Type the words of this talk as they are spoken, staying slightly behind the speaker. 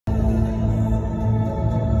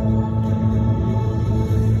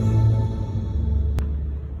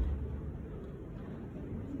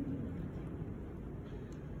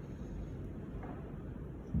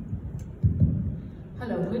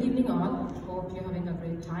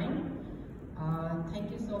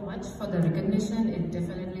Thank you so much for the recognition. It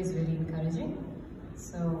definitely is very encouraging.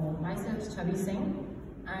 So, myself is Chavi Singh.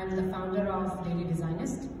 I am the founder of Daily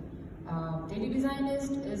Designist. Daily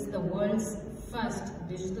Designist is the world's first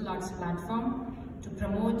digital arts platform to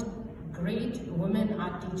promote great women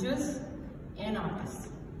art teachers and artists.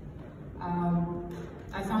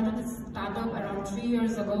 I founded this startup around 3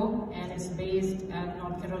 years ago, and it's based at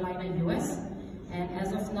North Carolina, US. And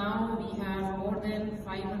as of now, we have more than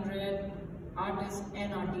 500 artists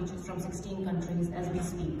and art teachers from 16 countries as we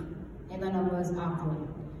speak, and the numbers are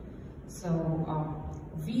growing. So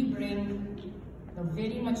we bring the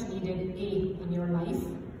very much needed A in your life,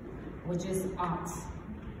 which is arts.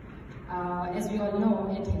 As we all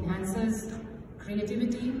know, it enhances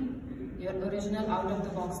creativity, your original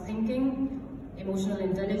out-of-the-box thinking, emotional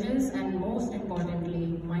intelligence, and most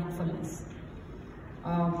importantly, mindfulness.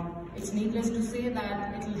 It's needless to say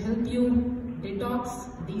that it will help you detox,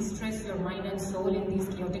 de-stress your mind and soul in these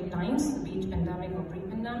chaotic times, be it pandemic or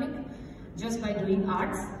pre-pandemic, just by doing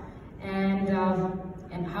arts.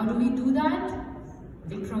 And how do we do that?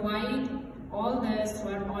 We provide all this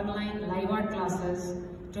through our online live art classes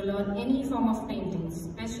to learn any form of painting,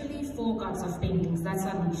 especially folk arts of paintings. That's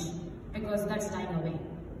our niche, because that's dying away.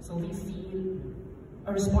 So we feel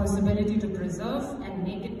a responsibility to preserve and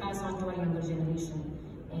make it pass on to our younger generation.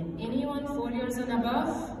 And anyone 4 years and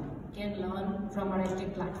above can learn from our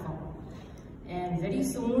Edtech platform. And very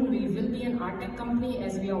soon we will be an art tech company,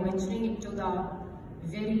 as we are venturing into the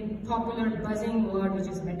very popular buzzing word, which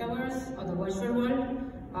is metaverse or the virtual world,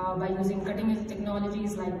 by using cutting edge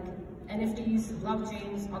technologies like NFTs,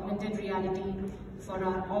 blockchains, augmented reality for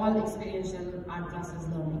our all experiential art classes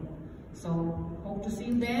learning. So hope to see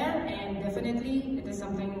you there, and definitely it is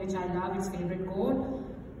something which I love, its favorite quote.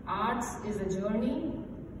 Arts is a journey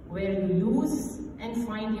where you lose and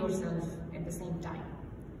find yourself at the same time.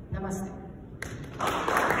 Namaste.